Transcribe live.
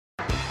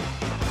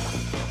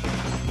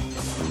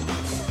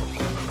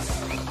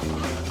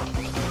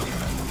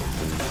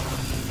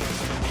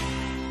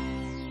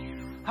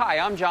Hi,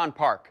 I'm John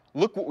Park.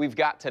 Look what we've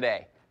got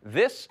today.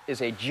 This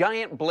is a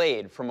giant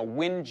blade from a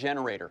wind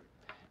generator.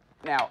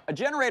 Now, a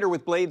generator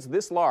with blades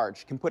this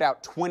large can put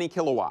out 20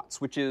 kilowatts,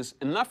 which is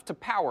enough to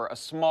power a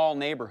small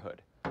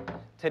neighborhood.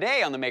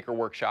 Today on the Maker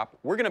Workshop,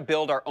 we're going to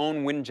build our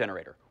own wind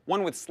generator,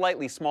 one with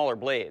slightly smaller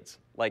blades,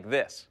 like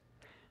this.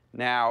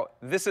 Now,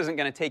 this isn't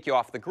going to take you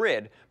off the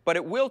grid, but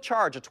it will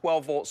charge a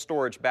 12-volt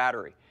storage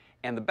battery.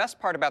 And the best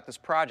part about this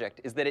project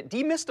is that it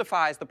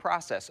demystifies the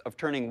process of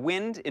turning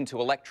wind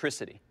into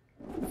electricity.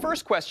 The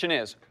first question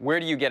is, where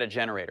do you get a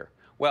generator?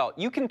 Well,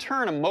 you can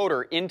turn a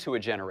motor into a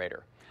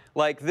generator.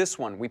 Like this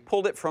one, we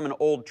pulled it from an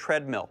old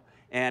treadmill.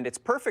 And it's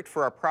perfect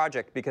for our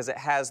project because it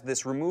has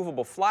this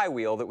removable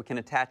flywheel that we can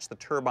attach the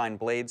turbine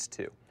blades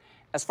to.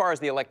 As far as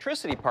the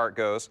electricity part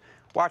goes,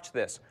 watch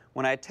this.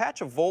 When I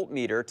attach a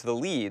voltmeter to the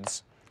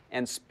leads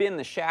and spin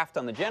the shaft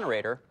on the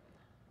generator,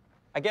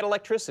 I get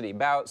electricity,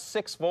 about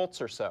 6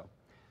 volts or so.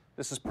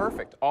 This is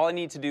perfect. All I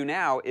need to do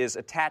now is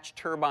attach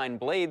turbine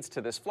blades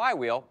to this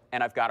flywheel,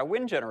 and I've got a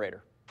wind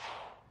generator.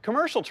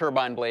 Commercial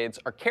turbine blades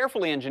are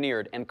carefully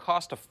engineered and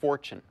cost a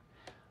fortune.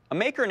 A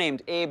maker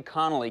named Abe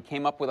Connolly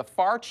came up with a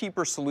far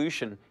cheaper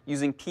solution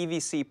using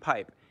PVC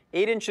pipe,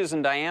 8 inches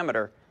in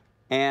diameter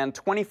and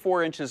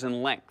 24 inches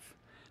in length.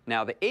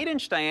 Now, the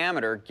 8-inch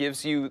diameter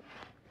gives you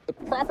the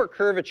proper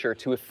curvature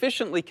to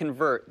efficiently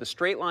convert the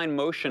straight line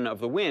motion of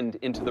the wind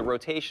into the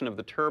rotation of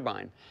the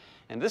turbine.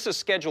 And this is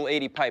Schedule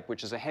 80 pipe,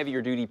 which is a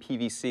heavier duty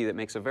PVC that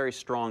makes a very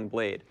strong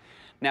blade.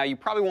 Now, you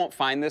probably won't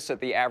find this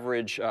at the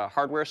average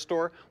hardware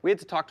store. We had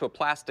to talk to a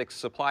plastics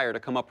supplier to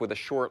come up with a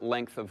short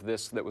length of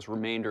this that was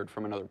remaindered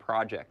from another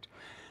project.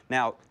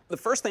 Now, the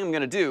first thing I'm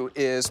going to do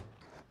is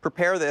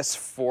prepare this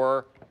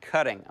for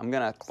cutting. I'm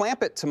going to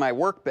clamp it to my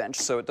workbench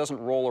so it doesn't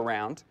roll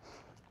around.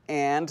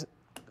 And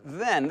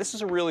then, this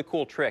is a really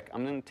cool trick.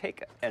 I'm going to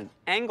take an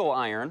angle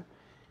iron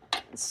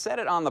and set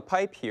it on the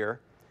pipe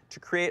here to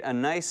create a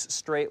nice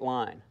straight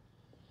line.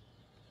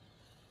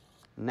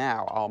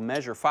 Now, I'll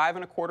measure 5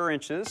 1/4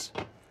 inches,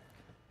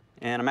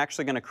 and I'm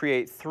actually going to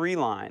create 3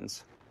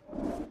 lines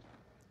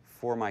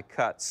for my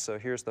cuts. So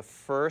here's the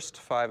first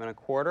 5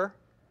 1/4.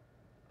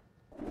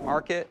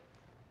 Mark it,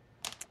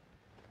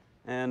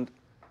 and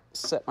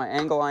set my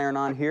angle iron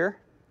on here.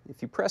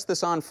 If you press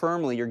this on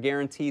firmly, you're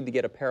guaranteed to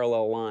get a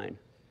parallel line.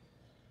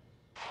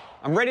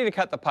 I'm ready to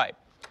cut the pipe.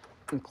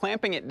 I'm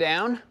clamping it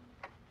down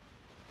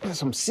with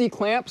some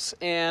C-clamps,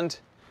 and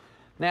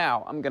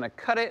now I'm going to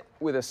cut it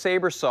with a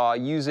saber saw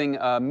using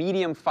a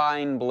medium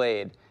fine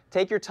blade.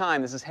 Take your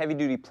time. This is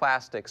heavy-duty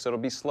plastic, so it'll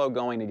be slow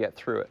going to get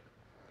through it.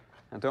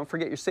 Now, don't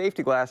forget your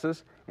safety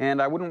glasses,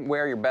 and I wouldn't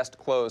wear your best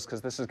clothes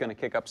because this is going to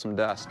kick up some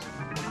dust.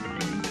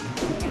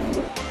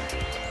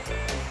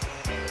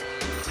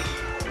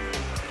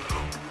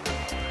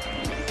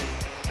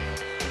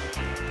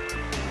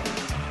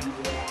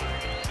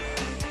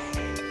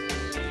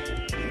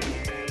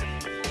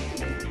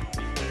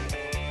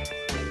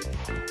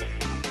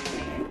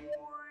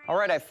 All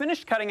right, I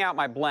finished cutting out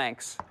my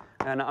blanks,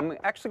 and I'm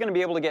actually going to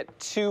be able to get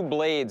 2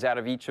 blades out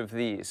of each of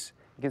these.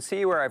 You can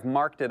see where I've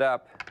marked it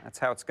up. That's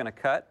how it's going to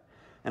cut.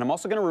 And I'm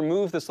also going to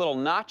remove this little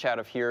notch out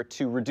of here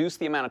to reduce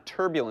the amount of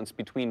turbulence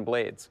between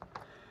blades.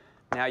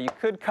 Now, you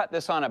could cut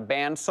this on a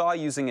bandsaw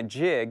using a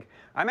jig.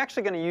 I'm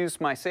actually going to use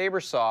my saber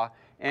saw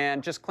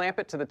and just clamp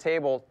it to the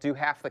table, do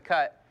half the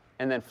cut,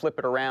 and then flip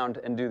it around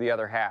and do the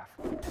other half.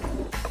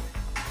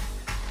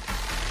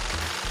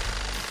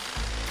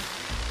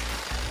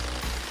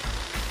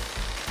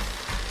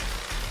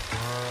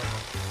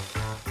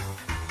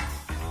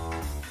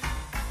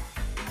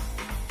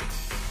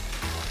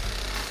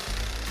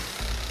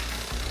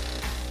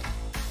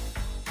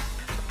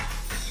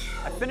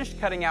 I finished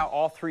cutting out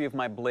all 3 of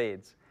my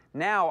blades.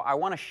 Now I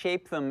want to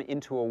shape them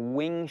into a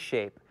wing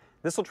shape.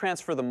 This will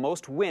transfer the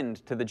most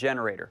wind to the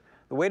generator.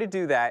 The way to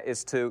do that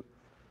is to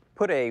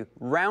put a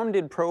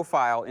rounded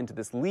profile into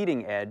this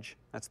leading edge,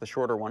 that's the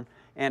shorter one,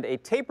 and a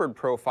tapered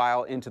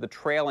profile into the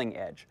trailing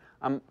edge.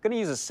 I'm going to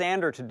use a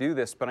sander to do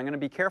this, but I'm going to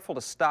be careful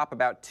to stop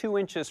about 2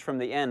 inches from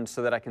the end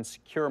so that I can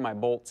secure my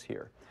bolts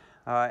here.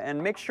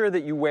 And make sure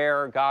that you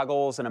wear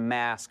goggles and a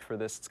mask for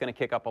this. It's going to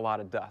kick up a lot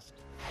of dust.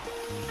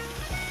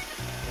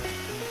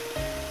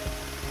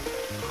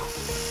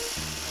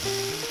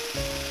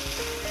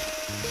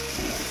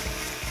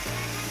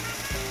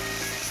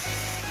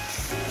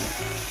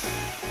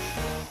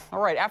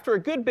 All right, after a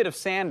good bit of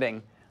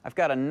sanding, I've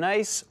got a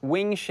nice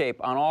wing shape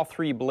on all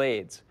 3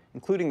 blades,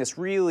 including this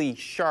really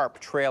sharp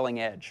trailing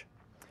edge.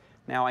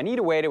 Now, I need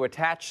a way to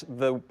attach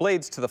the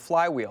blades to the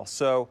flywheel,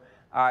 so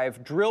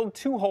I've drilled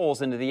 2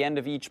 holes into the end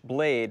of each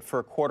blade for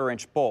a 1/4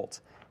 inch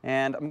bolt,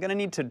 and I'm going to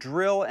need to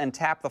drill and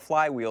tap the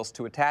flywheels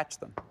to attach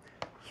them.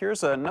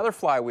 Here's another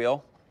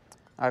flywheel.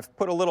 I've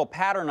put a little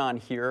pattern on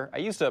here. I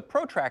used a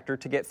protractor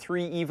to get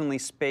 3 evenly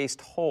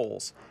spaced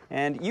holes,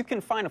 and you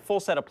can find a full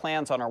set of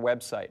plans on our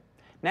website.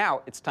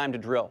 Now it's time to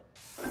drill.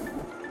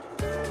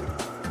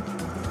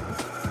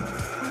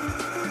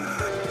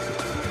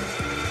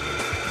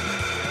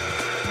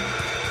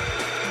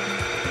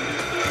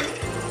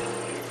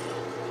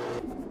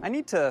 I need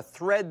need to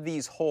thread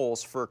these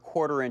holes for a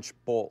 1/4-inch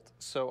bolt.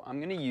 So I'm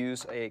going to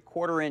use a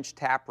 1/4-inch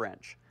tap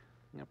wrench.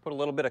 I'm going to put a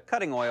little bit of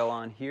cutting oil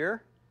on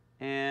here,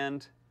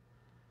 and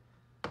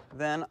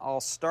then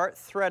I'll start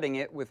threading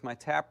it with my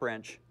tap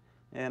wrench.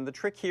 And the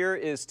trick here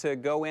is to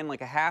go in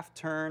like a half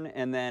turn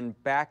and then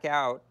back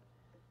out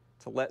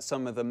to let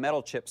some of the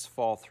metal chips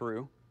fall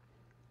through.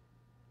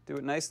 Do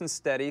it nice and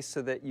steady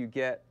so that you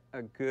get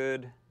a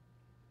good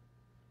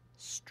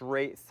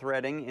straight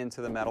threading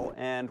into the metal.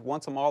 And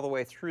once I'm all the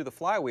way through the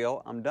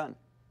flywheel, I'm done.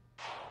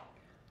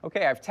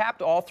 Okay, I've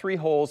tapped all 3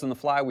 holes in the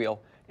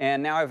flywheel,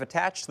 and now I've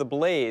attached the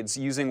blades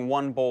using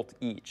 1 bolt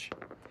each.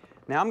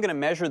 Now I'm going to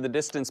measure the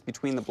distance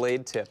between the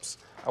blade tips.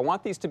 I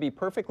want these to be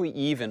perfectly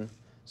even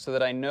so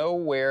that I know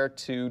where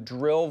to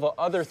drill the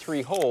other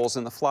 3 holes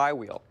in the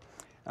flywheel.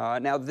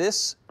 Now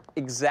this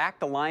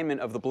exact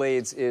alignment of the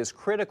blades is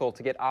critical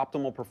to get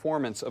optimal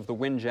performance of the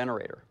wind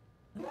generator.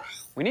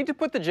 We need to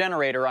put the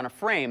generator on a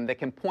frame that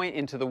can point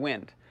into the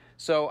wind.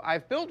 So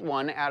I've built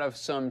one out of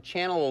some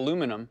channel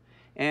aluminum,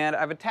 and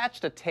I've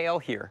attached a tail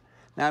here.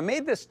 Now I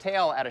made this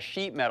tail out of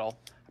sheet metal.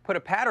 I put a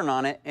pattern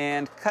on it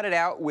and cut it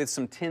out with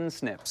some tin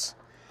snips.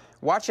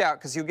 Watch out,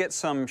 because you'll get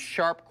some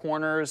sharp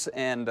corners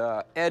and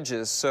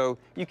edges, so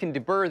you can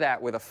deburr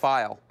that with a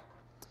file.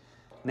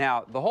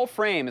 Now, the whole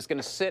frame is going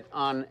to sit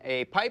on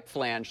a pipe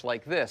flange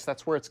like this.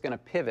 That's where it's going to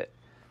pivot.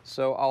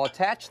 So I'll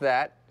attach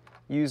that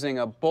using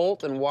a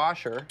bolt and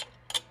washer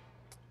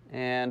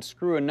and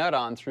screw a nut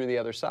on through the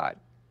other side.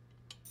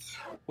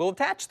 We'll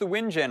attach the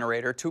wind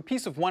generator to a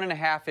piece of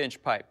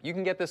 1.5-inch pipe. You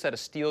can get this at a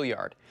steel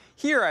yard.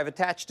 Here I've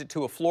attached it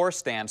to a floor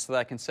stand so that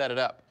I can set it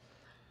up.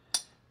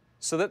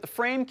 So that the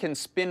frame can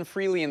spin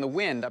freely in the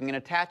wind, I'm going to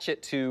attach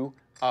it to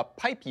a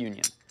pipe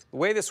union. The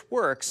way this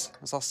works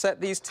is I'll set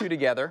these 2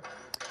 together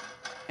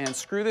and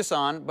screw this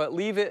on, but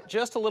leave it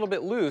just a little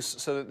bit loose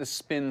so that this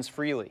spins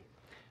freely.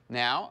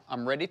 Now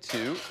I'm ready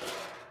to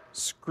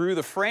screw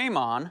the frame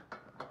on.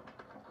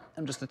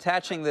 I'm just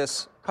attaching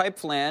this pipe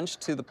flange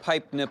to the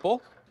pipe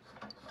nipple,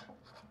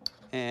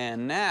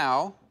 and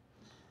now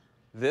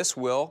this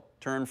will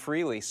turn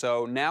freely.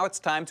 So now it's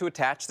time to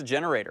attach the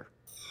generator.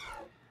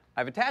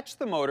 I've attached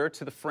the motor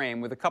to the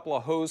frame with a couple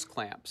of hose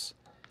clamps.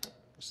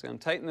 Just going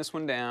to tighten this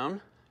one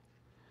down,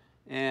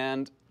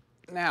 and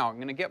now I'm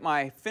going to get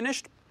my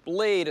finished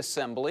blade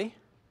assembly.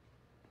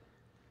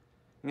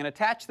 I'm going to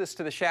attach this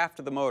to the shaft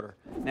of the motor.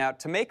 Now,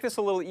 to make this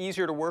a little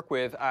easier to work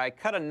with, I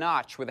cut a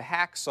notch with a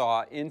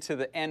hacksaw into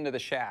the end of the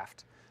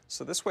shaft.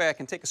 So this way I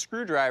can take a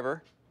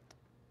screwdriver,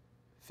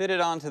 fit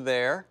it onto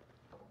there,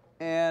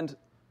 and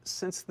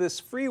since this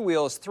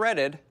freewheel is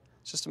threaded,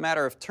 it's just a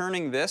matter of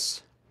turning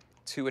this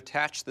to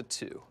attach the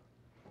 2.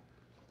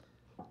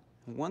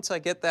 And once I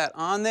get that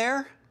on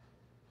there, it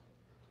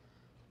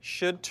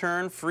should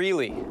turn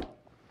freely.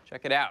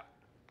 Check it out.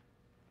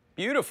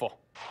 Beautiful.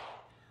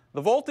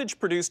 The voltage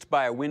produced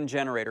by a wind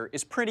generator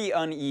is pretty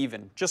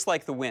uneven, just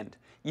like the wind.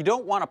 You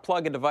don't want to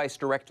plug a device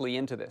directly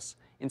into this.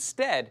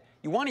 Instead,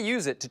 you want to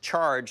use it to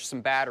charge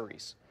some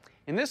batteries.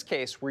 In this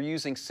case, we're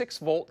using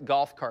 6-volt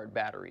golf cart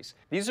batteries.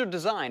 These are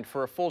designed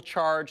for a full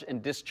charge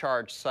and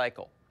discharge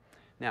cycle.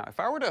 Now,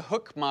 if I were to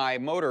hook my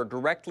motor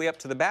directly up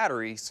to the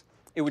batteries,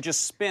 it would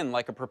just spin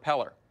like a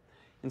propeller.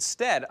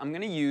 Instead, I'm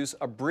going to use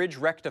a bridge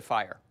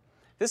rectifier.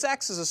 This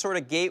acts as a sort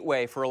of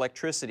gateway for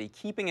electricity,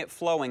 keeping it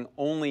flowing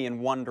only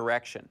in one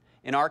direction.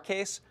 In our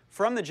case,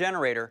 from the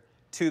generator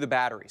to the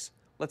batteries.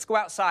 Let's go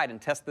outside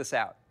and test this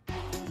out.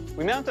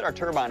 We mounted our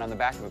turbine on the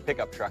back of a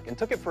pickup truck and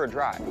took it for a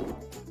drive.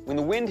 When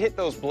the wind hit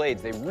those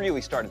blades, they really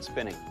started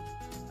spinning.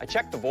 I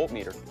checked the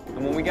voltmeter,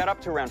 and when we got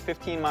up to around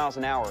 15 miles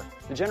an hour,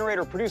 the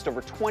generator produced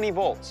over 20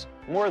 volts,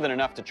 more than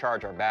enough to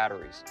charge our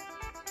batteries.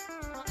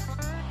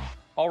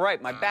 All right,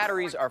 my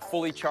batteries are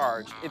fully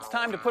charged. It's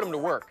time to put them to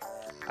work.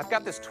 I've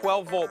got this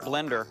 12-volt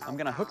blender. I'm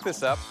going to hook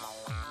this up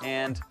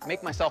and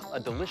make myself a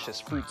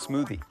delicious fruit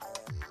smoothie.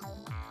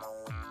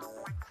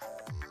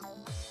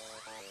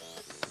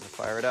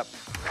 Fire it up.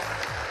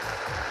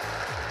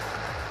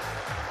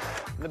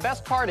 The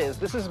best part is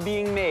this is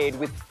being made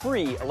with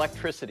free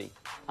electricity.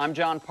 I'm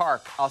John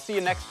Park. I'll see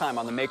you next time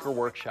on the Maker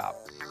Workshop.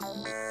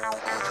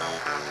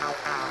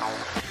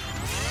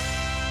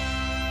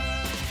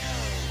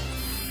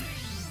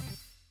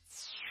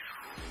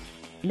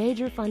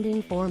 Major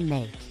funding for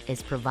MAKE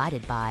is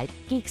provided by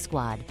Geek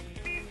Squad.